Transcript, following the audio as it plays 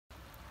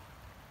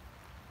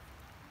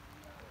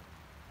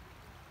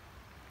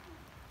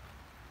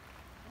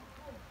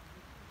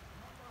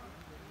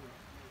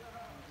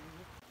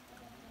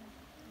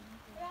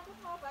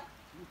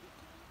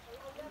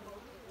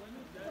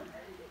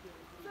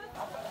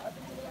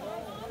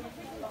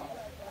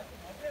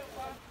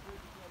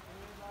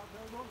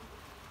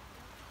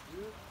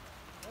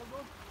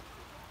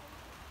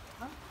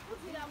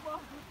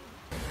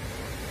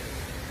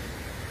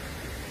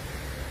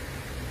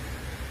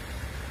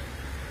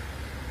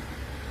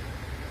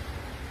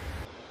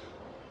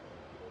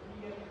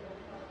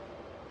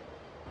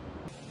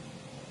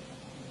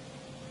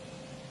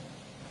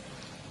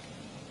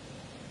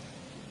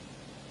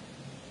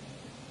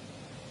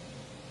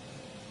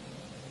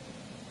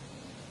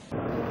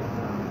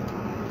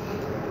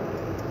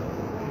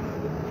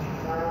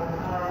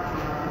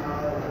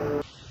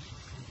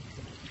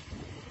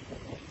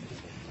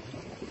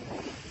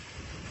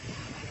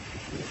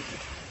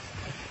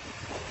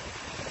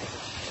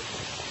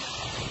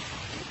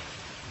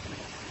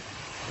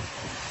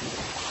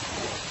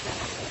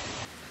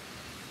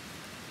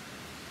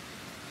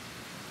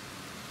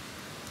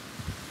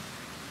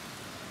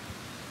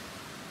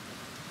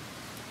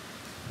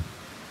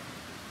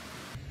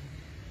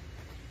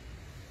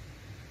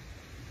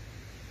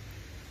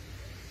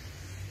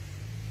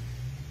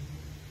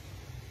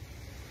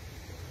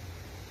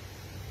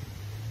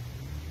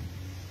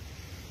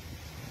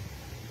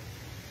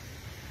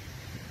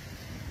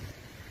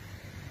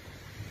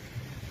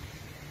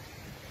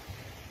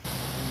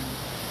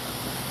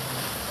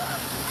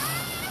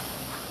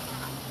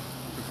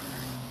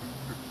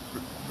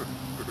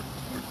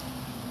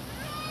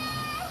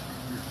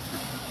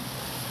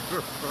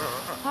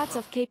parts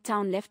of Cape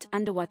Town left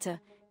underwater,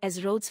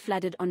 as roads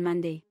flooded on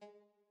Monday.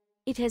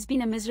 It has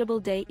been a miserable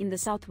day in the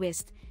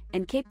southwest,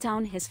 and Cape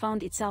Town has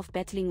found itself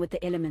battling with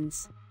the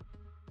elements.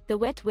 The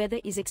wet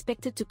weather is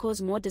expected to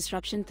cause more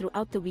disruption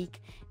throughout the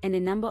week, and a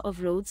number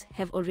of roads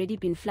have already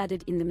been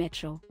flooded in the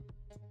metro.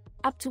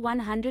 Up to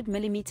 100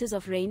 millimeters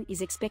of rain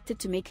is expected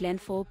to make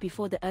landfall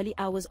before the early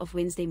hours of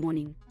Wednesday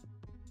morning.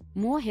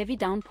 More heavy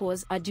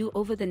downpours are due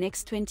over the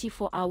next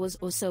 24 hours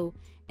or so,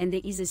 and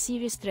there is a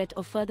serious threat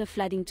of further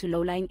flooding to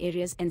low-lying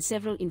areas and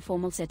several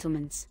informal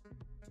settlements.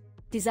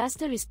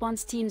 Disaster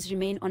response teams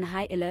remain on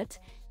high alert,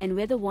 and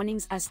weather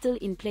warnings are still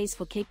in place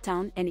for Cape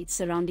Town and its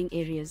surrounding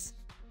areas.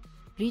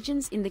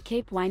 Regions in the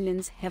Cape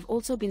Winelands have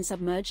also been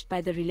submerged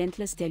by the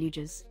relentless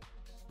deluges.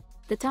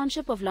 The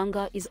township of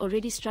Langa is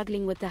already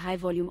struggling with the high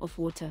volume of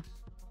water.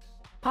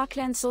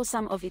 Parkland saw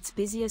some of its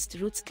busiest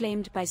routes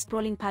claimed by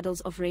sprawling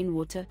puddles of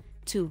rainwater,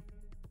 too.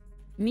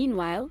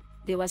 Meanwhile,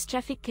 there was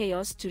traffic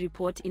chaos to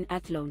report in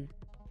Athlone.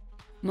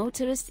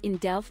 Motorists in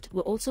Delft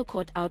were also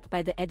caught out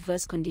by the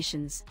adverse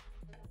conditions.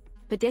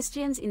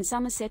 Pedestrians in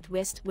Somerset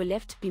West were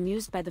left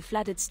bemused by the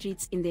flooded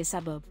streets in their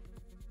suburb.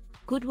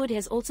 Goodwood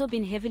has also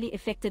been heavily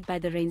affected by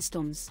the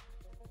rainstorms.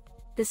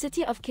 The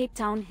city of Cape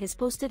Town has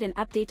posted an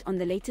update on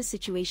the latest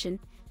situation,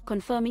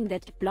 confirming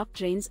that blocked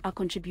drains are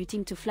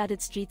contributing to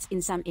flooded streets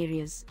in some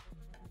areas.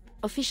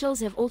 Officials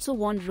have also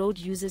warned road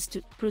users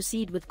to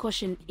proceed with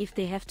caution if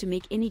they have to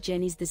make any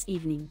journeys this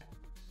evening.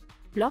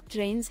 Blocked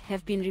drains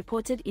have been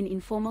reported in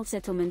informal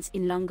settlements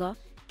in Langa,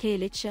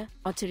 Khayelitsha,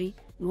 Ottery,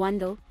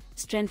 Wandle,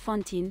 Strand,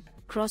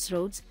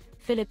 Crossroads,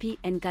 Philippi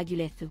and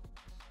Gugulethu.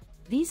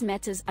 These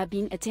matters are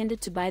being attended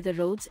to by the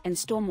Roads and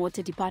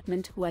Stormwater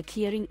Department, who are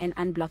clearing and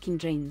unblocking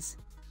drains.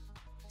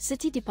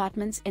 City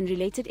departments and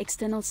related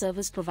external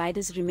service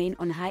providers remain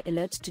on high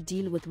alert to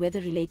deal with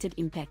weather-related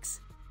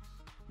impacts.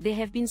 There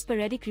have been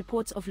sporadic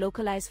reports of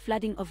localized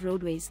flooding of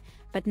roadways,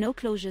 but no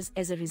closures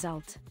as a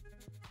result.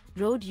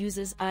 Road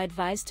users are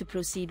advised to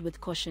proceed with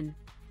caution.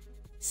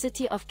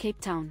 City of Cape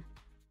Town.